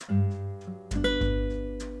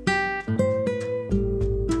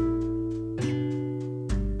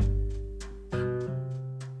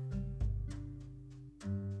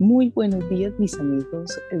Muy buenos días, mis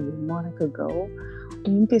amigos de Monica Go.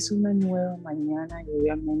 Hoy empieza una nueva mañana y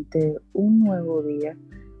obviamente un nuevo día,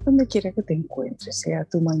 donde quiera que te encuentres, sea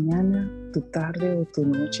tu mañana, tu tarde o tu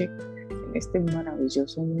noche, en este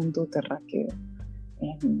maravilloso mundo terráqueo,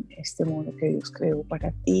 en este mundo que Dios creó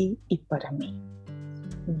para ti y para mí.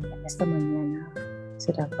 Y en esta mañana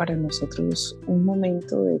será para nosotros un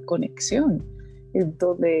momento de conexión,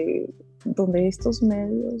 donde estos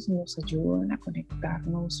medios nos ayudan a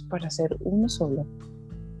conectarnos para ser uno solo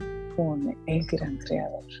con el gran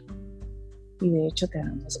Creador. Y de hecho te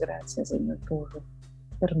damos gracias, Señor, por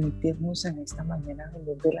permitirnos en esta mañana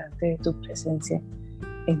venir delante de tu presencia,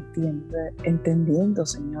 entendiendo,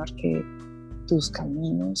 Señor, que tus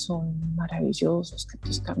caminos son maravillosos, que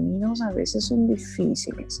tus caminos a veces son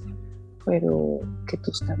difíciles, pero que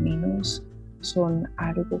tus caminos son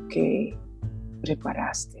algo que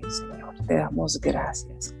preparaste, Señor. Te damos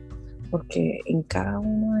gracias, porque en cada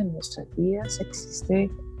uno de nuestras vidas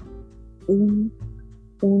existe un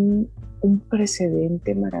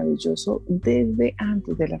precedente maravilloso desde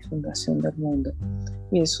antes de la fundación del mundo,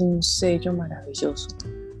 y es un sello maravilloso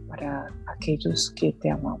para aquellos que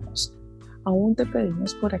te amamos. Aún te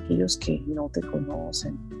pedimos por aquellos que no te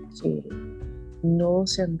conocen, que no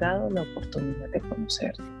se han dado la oportunidad de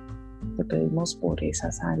conocerte. Te pedimos por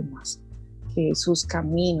esas almas, que sus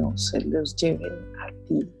caminos los lleven a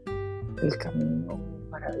ti, el camino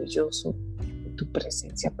maravilloso de tu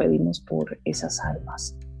presencia. Pedimos por esas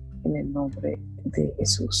almas en el nombre de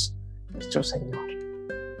Jesús, nuestro Señor.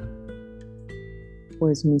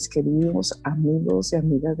 Pues mis queridos amigos y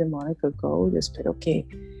amigas de Monica Go, yo espero que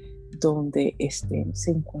donde estén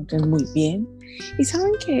se encuentren muy bien. Y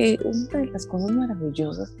saben que una de las cosas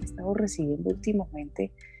maravillosas que he estado recibiendo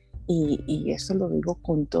últimamente, y esto lo digo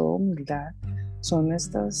con toda humildad, son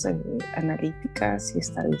estas analíticas y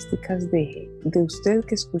estadísticas de usted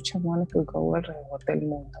que escucha Monica Go alrededor del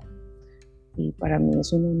mundo. Y para mí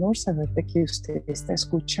es un honor saber de que usted está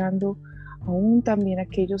escuchando, aún también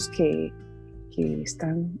aquellos que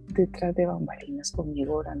están detrás de bambalinas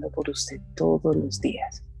conmigo orando por usted todos los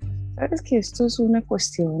días. ¿Sabes que esto es una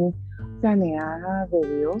cuestión planeada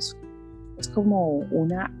de Dios? Es como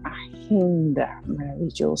una agenda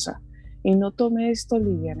maravillosa. Y no tome esto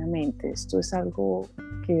livianamente. Esto es algo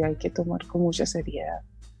que hay que tomar con mucha seriedad,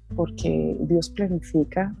 porque Dios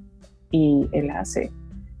planifica y Él hace.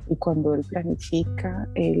 Y cuando Él planifica,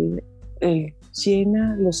 Él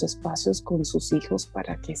llena los espacios con sus hijos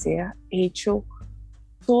para que sea hecho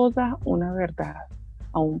toda una verdad,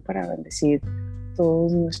 aún para bendecir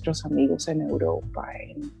todos nuestros amigos en Europa,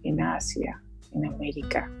 en Asia, en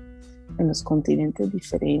América, en los continentes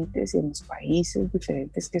diferentes y en los países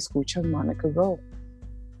diferentes que escuchan Monica Go.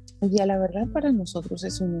 Y a la verdad, para nosotros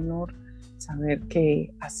es un honor saber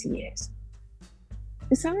que así es.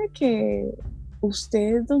 Y sabe que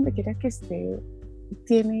usted, donde quiera que esté,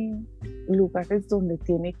 tiene lugares donde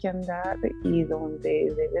tiene que andar y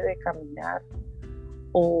donde debe de caminar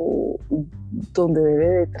o donde debe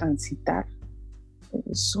de transitar.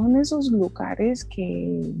 Son esos lugares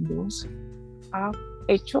que Dios ha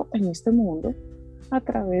hecho en este mundo a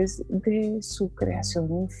través de su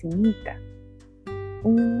creación infinita.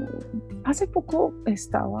 Hace poco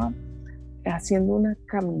estaba haciendo una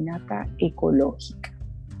caminata ecológica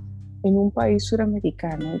en un país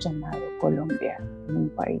suramericano llamado Colombia, un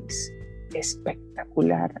país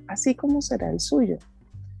espectacular, así como será el suyo.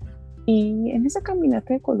 Y en esa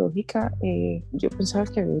caminata ecológica yo pensaba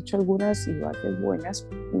que había hecho algunas y varias buenas,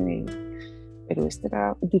 pero esta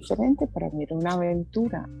era diferente para mí, era una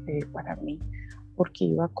aventura para mí, porque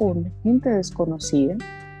iba con gente desconocida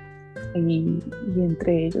y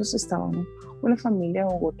entre ellos estaban una familia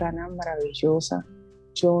bogotana maravillosa,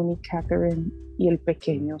 Johnny, Catherine y el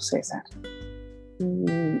pequeño César. Y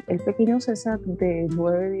el pequeño César de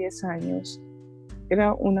 9-10 años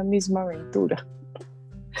era una misma aventura.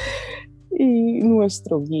 Y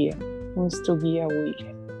nuestro guía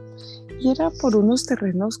William. Y era por unos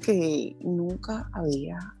terrenos que nunca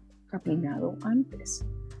había caminado antes.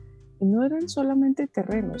 Y no eran solamente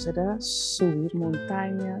terrenos, era subir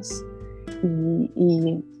montañas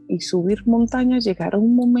y subir montañas, llegar a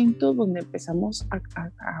un momento donde empezamos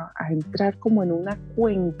a entrar como en una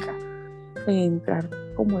cuenca, entrar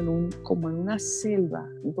como en una selva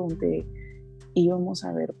donde íbamos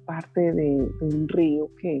a ver parte de un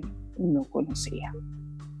río que no conocía.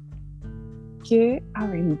 Qué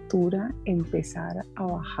aventura empezar a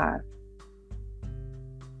bajar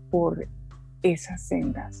por esas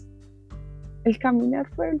sendas. El caminar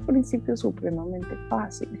fue al principio supremamente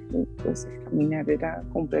fácil, pues el caminar era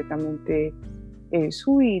completamente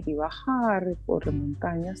subir y bajar por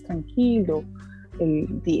montañas tranquilo,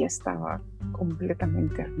 El día estaba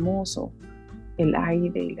completamente hermoso. El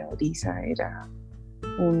aire y la brisa era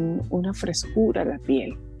una frescura a la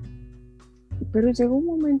piel. Pero llegó un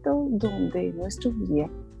momento donde nuestro guía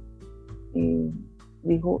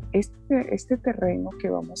dijo, este terreno que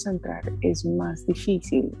vamos a entrar es más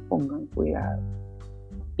difícil, pongan cuidado,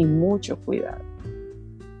 y mucho cuidado.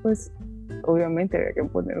 Pues obviamente había que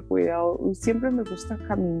poner cuidado. Siempre me gusta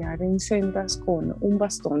caminar en sendas con un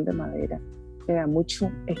bastón de madera, me da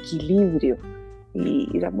mucho equilibrio,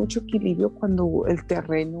 y da mucho equilibrio cuando el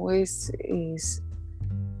terreno es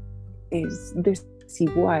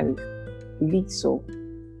desigual, liso,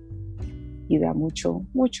 y da mucho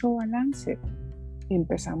balance.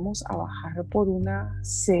 Empezamos a bajar por una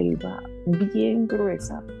selva bien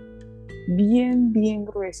gruesa, bien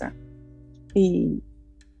gruesa, y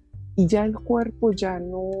ya el cuerpo ya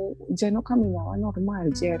no caminaba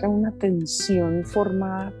normal, ya era una tensión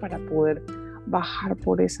formada para poder bajar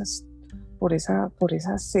por esa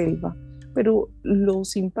selva. Pero lo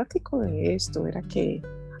simpático de esto era que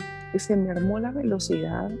se me armó la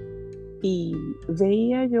velocidad y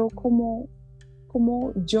veía yo como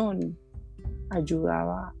John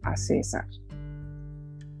ayudaba a César.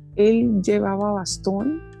 Él llevaba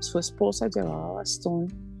bastón, su esposa llevaba bastón,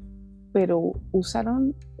 pero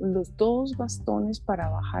usaron los dos bastones para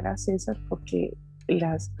bajar a César porque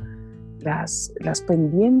las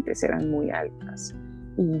pendientes eran muy altas.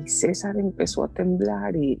 Y César empezó a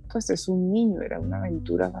temblar, y pues es un niño, era una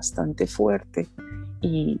aventura bastante fuerte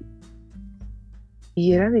y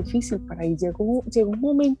era difícil para él. Llegó un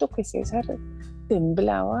momento que César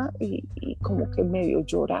temblaba y como que medio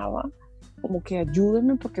lloraba, como que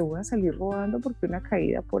ayúdenme porque voy a salir rodando, porque una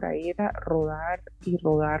caída por ahí era rodar y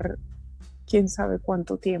rodar quién sabe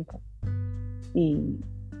cuánto tiempo. Y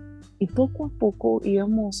poco a poco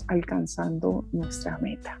íbamos alcanzando nuestra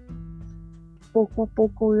meta. Poco a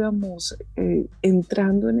poco íbamos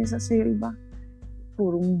entrando en esa selva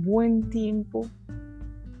por un buen tiempo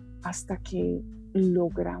hasta que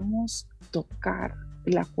logramos tocar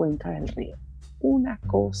la cuenca del río. Una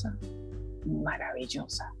cosa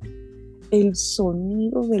maravillosa. El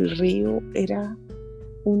sonido del río era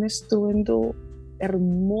un estruendo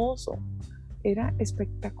hermoso, era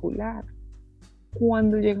espectacular.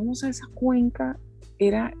 Cuando llegamos a esa cuenca,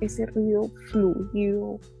 era ese río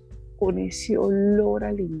fluido, con ese olor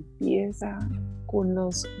a limpieza, con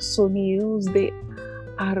los sonidos de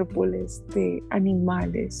árboles, de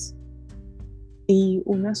animales, y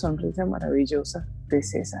una sonrisa maravillosa de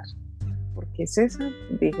César, porque César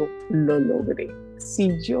dijo, lo logré.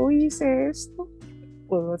 Si yo hice esto,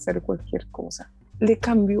 puedo hacer cualquier cosa. Le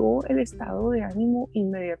cambió el estado de ánimo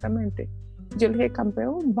inmediatamente. Yo le dije,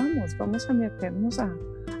 campeón, vamos a meternos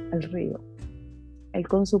al río. Él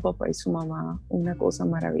con su papá y su mamá, una cosa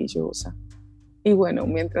maravillosa. Y bueno,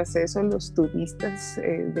 mientras eso, los turistas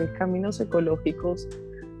de caminos ecológicos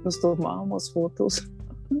nos tomábamos fotos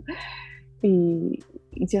y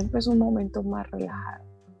ya empezó un momento más relajado.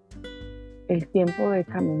 El tiempo de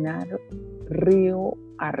caminar río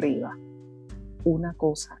arriba, una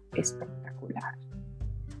cosa espectacular.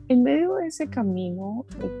 En medio de ese camino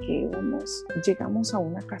que íbamos, llegamos a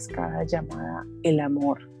una cascada llamada El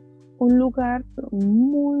Amor, un lugar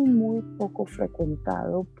muy poco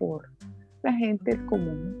frecuentado por la gente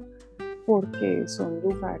común, porque son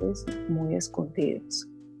lugares muy escondidos.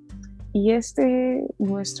 Y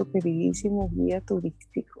nuestro queridísimo guía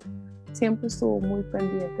turístico, siempre estuvo muy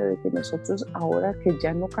pendiente de que nosotros, ahora que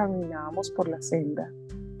ya no caminábamos por la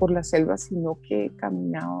selva, sino que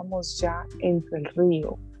caminábamos ya entre el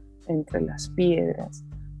río, entre las piedras,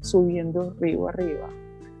 subiendo río arriba,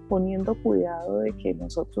 poniendo cuidado de que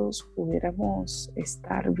nosotros pudiéramos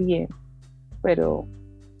estar bien. Pero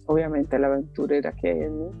obviamente la aventurera que hay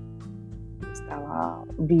en mí estaba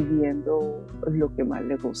viviendo lo que más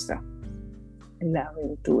le gusta, la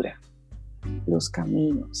aventura, los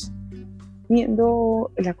caminos,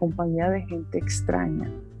 viendo la compañía de gente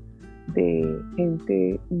extraña, de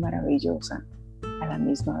gente maravillosa a la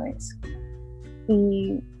misma vez.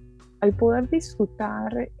 Y al poder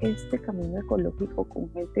disfrutar este camino ecológico con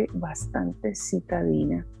gente bastante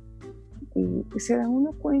citadina, y se da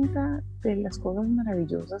uno cuenta de las cosas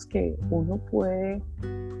maravillosas que uno puede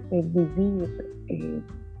vivir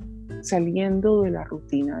saliendo de la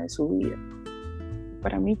rutina de su vida.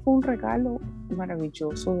 Para mí fue un regalo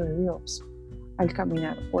maravilloso de Dios al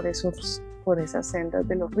caminar por esas sendas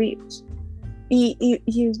de los ríos. Y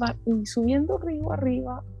subiendo río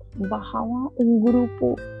arriba, bajaba un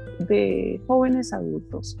grupo de jóvenes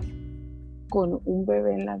adultos con un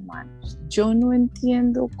bebé en las manos. Yo no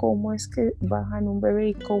entiendo cómo es que bajan un bebé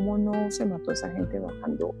y cómo no se mató esa gente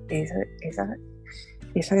bajando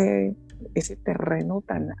ese terreno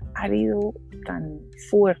tan árido, tan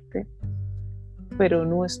fuerte, pero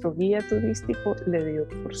nuestro guía turístico le dio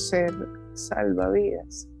por ser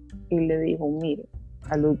salvavidas y le dijo, mire,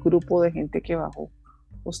 a los grupos de gente que bajó,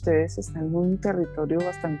 ustedes están en un territorio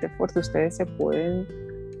bastante fuerte, ustedes se pueden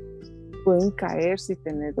caer si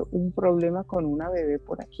tener un problema con una bebé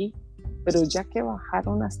por aquí, pero ya que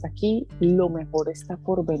bajaron hasta aquí, lo mejor está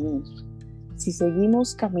por venir. Si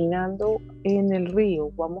seguimos caminando en el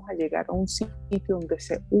río, vamos a llegar a un sitio donde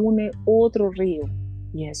se une otro río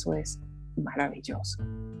y eso es maravilloso.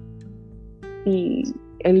 Y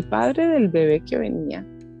el padre del bebé que venía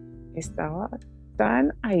estaba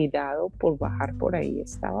tan airado por bajar por ahí,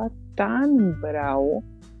 estaba tan bravo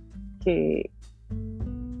que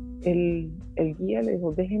el guía le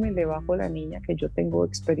dijo, déjeme le bajo a la niña que yo tengo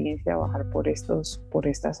experiencia de bajar por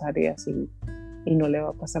estas áreas y no le va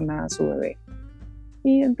a pasar nada a su bebé.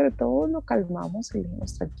 Y entre todos nos calmamos y le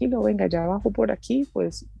dijimos, tranquilo, venga, ya bajo por aquí,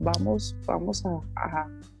 pues vamos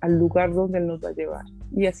al lugar donde él nos va a llevar.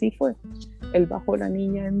 Y así fue. Él bajó la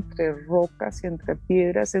niña entre rocas y entre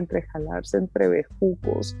piedras, entre jalarse, entre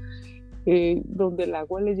bejucos, donde el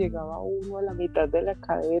agua le llegaba a uno a la mitad de la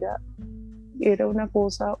cadera. Era una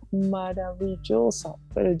cosa maravillosa,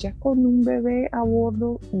 pero ya con un bebé a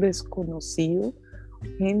bordo desconocido,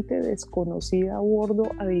 gente desconocida a bordo,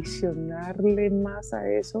 adicionarle más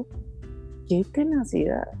a eso, qué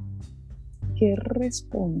tenacidad, qué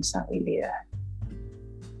responsabilidad.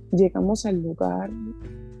 Llegamos al lugar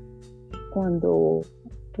cuando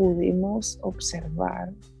pudimos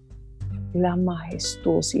observar la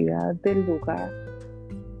majestuosidad del lugar.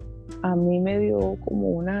 A mí me dio como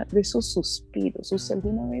una de esos suspiros. ¿Usted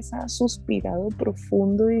alguna vez ha suspirado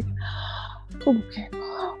profundo y como que,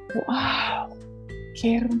 wow,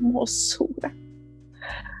 qué hermosura?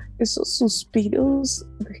 Esos suspiros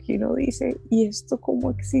de que uno dice, ¿y esto cómo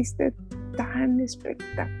existe tan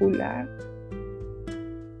espectacular?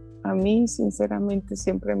 A mí, sinceramente,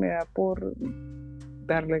 siempre me da por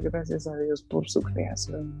darle gracias a Dios por su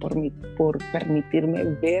creación, por permitirme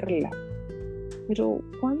verla. Pero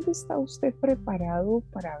 ¿cuándo está usted preparado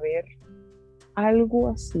para ver algo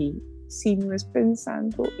así si no es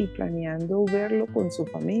pensando y planeando verlo con su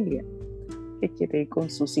familia? Que quiere ir con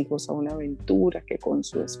sus hijos a una aventura, que con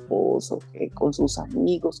su esposo, que con sus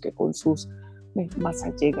amigos, que con sus más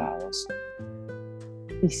allegados.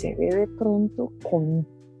 Y se ve de pronto con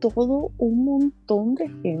todo un montón de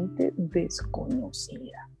gente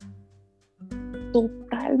desconocida,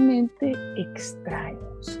 totalmente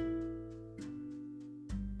extraños.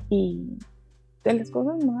 Y de las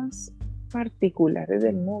cosas más particulares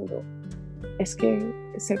del mundo es que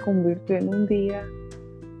se convirtió en un día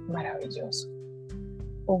maravilloso,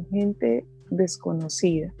 con gente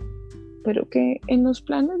desconocida, pero que en los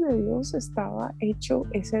planes de Dios estaba hecho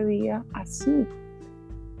ese día así.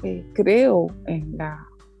 Creo en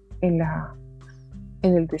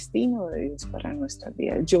el destino de Dios para nuestras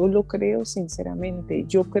vidas. Yo lo creo sinceramente.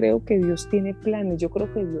 Yo creo que Dios tiene planes. Yo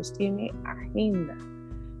creo que Dios tiene agenda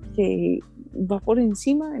que va por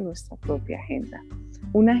encima de nuestra propia agenda.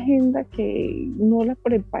 Una agenda que no la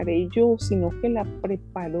preparé yo, sino que la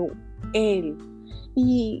preparó Él.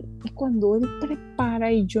 Y cuando Él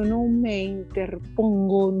prepara y yo no me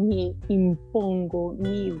interpongo, ni impongo,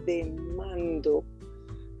 ni demando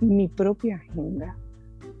mi propia agenda,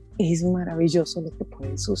 es maravilloso lo que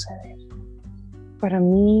puede suceder. Para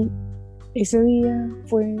mí, ese día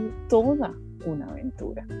fue toda una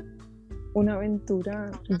aventura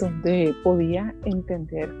donde podía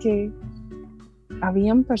entender que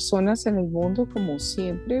habían personas en el mundo como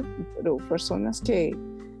siempre, pero personas que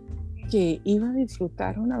iba a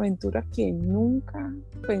disfrutar una aventura que nunca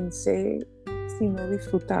pensé sino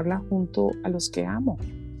disfrutarla junto a los que amo.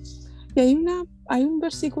 Y hay un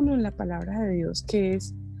versículo en la palabra de Dios que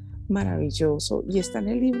es maravilloso y está en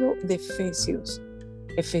el libro de Efesios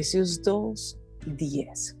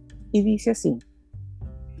 2:10, y dice así: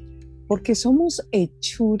 porque somos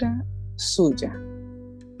hechura suya,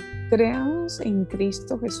 creados en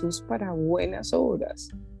Cristo Jesús para buenas obras,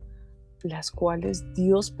 las cuales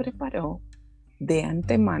Dios preparó de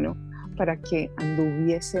antemano para que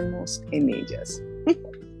anduviésemos en ellas.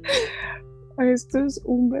 Esto es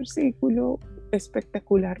un versículo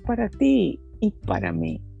espectacular para ti y para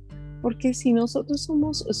mí, porque si nosotros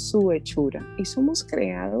somos su hechura y somos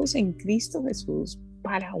creados en Cristo Jesús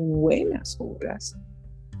para buenas obras,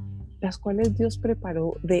 las cuales Dios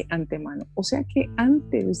preparó de antemano. O sea que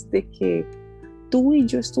antes de que tú y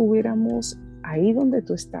yo estuviéramos ahí donde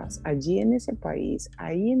tú estás, allí en ese país,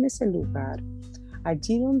 ahí en ese lugar,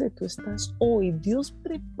 allí donde tú estás hoy, Dios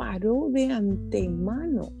preparó de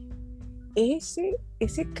antemano ese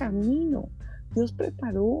camino. Dios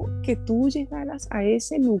preparó que tú llegaras a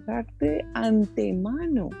ese lugar de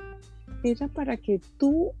antemano. Era para que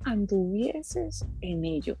tú anduvieses en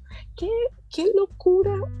ello. ¿Qué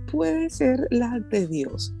locura puede ser la de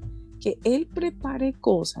Dios? Que Él prepare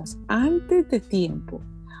cosas antes de tiempo,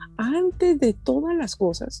 antes de todas las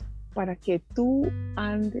cosas, para que tú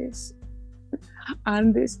andes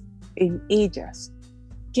en ellas.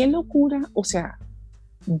 ¡Qué locura! O sea,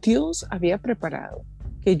 Dios había preparado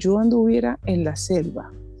que yo anduviera en la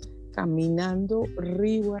selva, caminando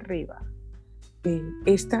río arriba,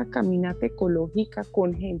 esta caminata ecológica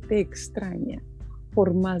con gente extraña,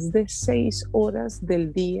 por más de 6 horas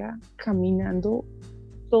del día, caminando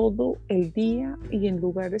todo el día, y en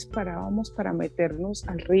lugares parábamos para meternos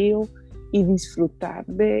al río y disfrutar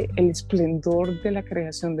del esplendor de la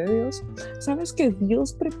creación de Dios. ¿Sabes que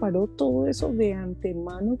Dios preparó todo eso de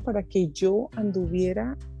antemano para que yo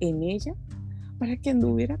anduviera en ella? Para que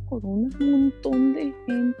anduviera con un montón de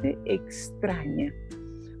gente extraña,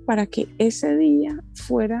 para que ese día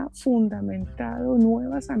fuera fundamentado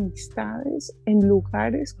nuevas amistades en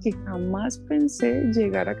lugares que jamás pensé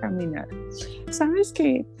llegar a caminar. ¿Sabes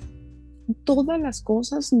que todas las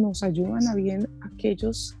cosas nos ayudan a bien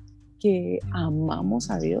aquellos que amamos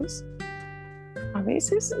a Dios? A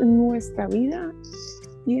veces nuestra vida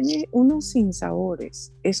tiene unos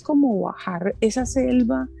sinsabores. Es como bajar esa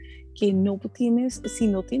selva que no tienes, si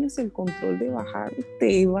no tienes el control de bajar,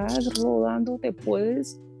 te vas rodando, te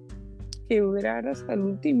puedes quebrar hasta el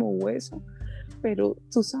último hueso. Pero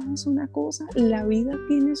tú sabes una cosa, la vida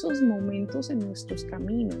tiene esos momentos en nuestros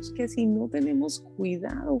caminos que si no tenemos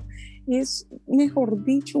cuidado, es, mejor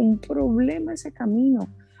dicho, un problema ese camino.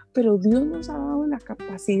 Pero Dios nos ha dado la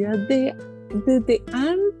capacidad de, desde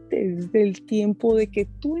antes del tiempo de que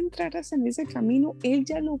tú entraras en ese camino, Él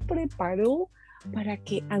ya lo preparó para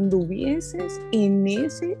que anduvieses en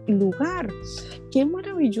ese lugar. Qué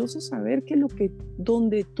maravilloso saber que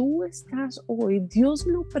donde tú estás hoy, Dios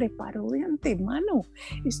lo preparó de antemano.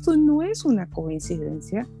 Esto no es una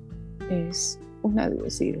coincidencia, es una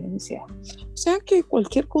diosidencia. O sea que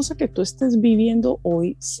cualquier cosa que tú estés viviendo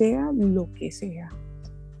hoy, sea lo que sea,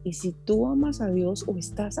 y si tú amas a Dios o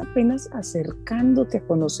estás apenas acercándote a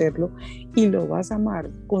conocerlo, y lo vas a amar,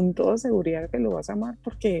 con toda seguridad que lo vas a amar,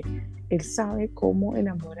 porque Él sabe cómo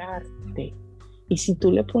enamorarte. Y si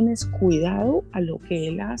tú le pones cuidado a lo que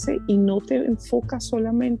Él hace y no te enfocas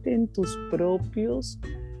solamente en tus propios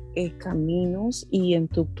caminos y en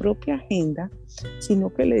tu propia agenda,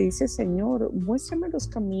 sino que le dices: Señor, muéstrame los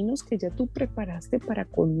caminos que ya tú preparaste para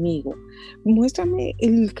conmigo, muéstrame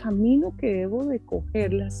el camino que debo de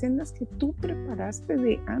coger, las sendas que tú preparaste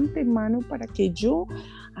de antemano para que yo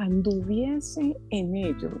anduviese en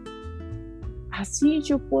ello. Así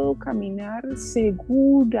yo puedo caminar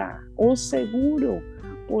segura o seguro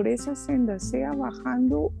por esa senda, sea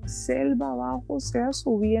bajando selva abajo, sea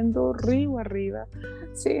subiendo río arriba,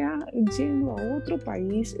 sea yendo a otro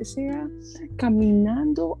país, sea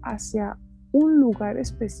caminando hacia un lugar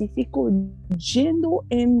específico, yendo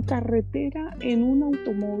en carretera, en un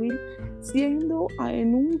automóvil, siendo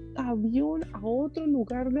en un avión a otro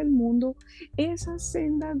lugar del mundo. Esa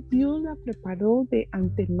senda Dios la preparó de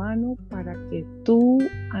antemano para que tú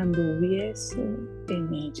anduviese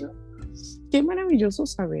en ello. Qué maravilloso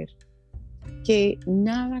saber que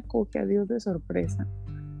nada coge a Dios de sorpresa,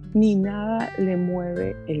 ni nada le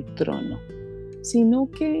mueve el trono,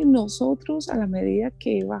 sino que nosotros, a la medida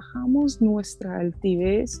que bajamos nuestra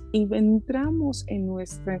altivez y entramos en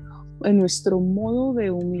nuestro modo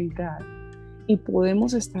de humildad, y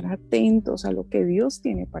podemos estar atentos a lo que Dios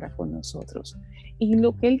tiene para con nosotros, y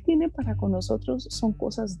lo que Él tiene para con nosotros son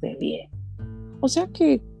cosas de bien. O sea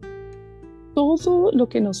que todo lo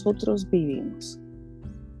que nosotros vivimos,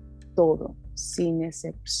 todo, sin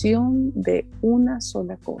excepción de una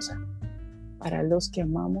sola cosa, para los que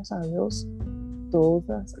amamos a Dios,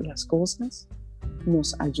 todas las cosas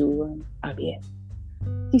nos ayudan a bien.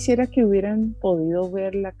 Quisiera que hubieran podido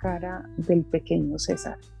ver la cara del pequeño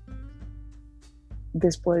César.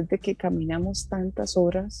 Después de que caminamos tantas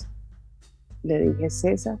horas, le dije: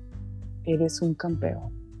 César, eres un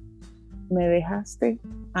campeón. Me dejaste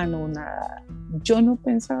anonadada. Yo no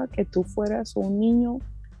pensaba que tú fueras un niño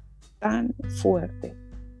tan fuerte.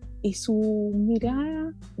 Y su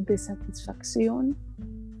mirada de satisfacción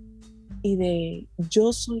y de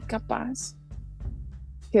yo soy capaz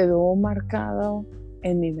quedó marcado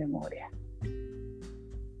en mi memoria.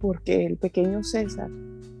 Porque el pequeño César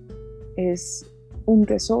es un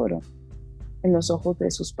tesoro en los ojos de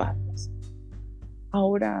sus padres.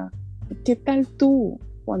 Ahora, ¿qué tal tú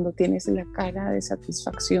cuando tienes la cara de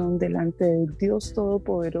satisfacción delante del Dios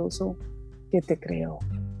Todopoderoso que te creó.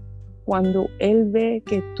 Cuando Él ve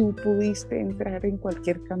que tú pudiste entrar en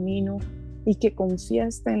cualquier camino y que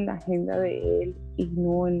confiaste en la agenda de Él y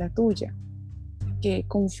no en la tuya, que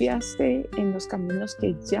confiaste en los caminos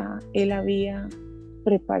que ya Él había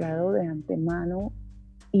preparado de antemano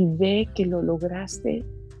y ve que lo lograste,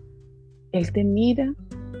 Él te mira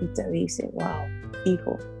y te dice, wow,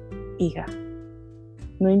 hijo, hija,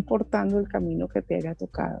 no importando el camino que te haya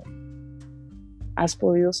tocado, has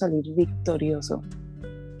podido salir victorioso.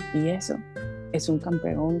 Y eso es un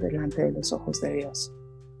campeón delante de los ojos de Dios.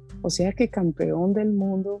 O sea que campeón del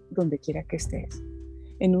mundo donde quiera que estés.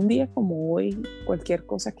 En un día como hoy, cualquier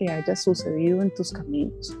cosa que haya sucedido en tus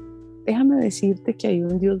caminos, déjame decirte que hay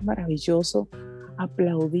un Dios maravilloso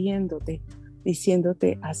aplaudiéndote,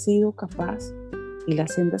 diciéndote, has sido capaz y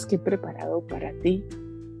las sendas que he preparado para ti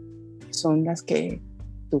son las que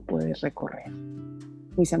tú puedes recorrer.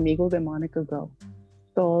 Mis amigos de Monica Go,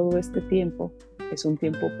 todo este tiempo es un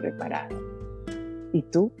tiempo preparado y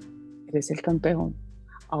tú eres el campeón.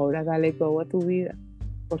 Ahora dale go a tu vida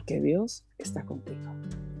porque Dios está contigo.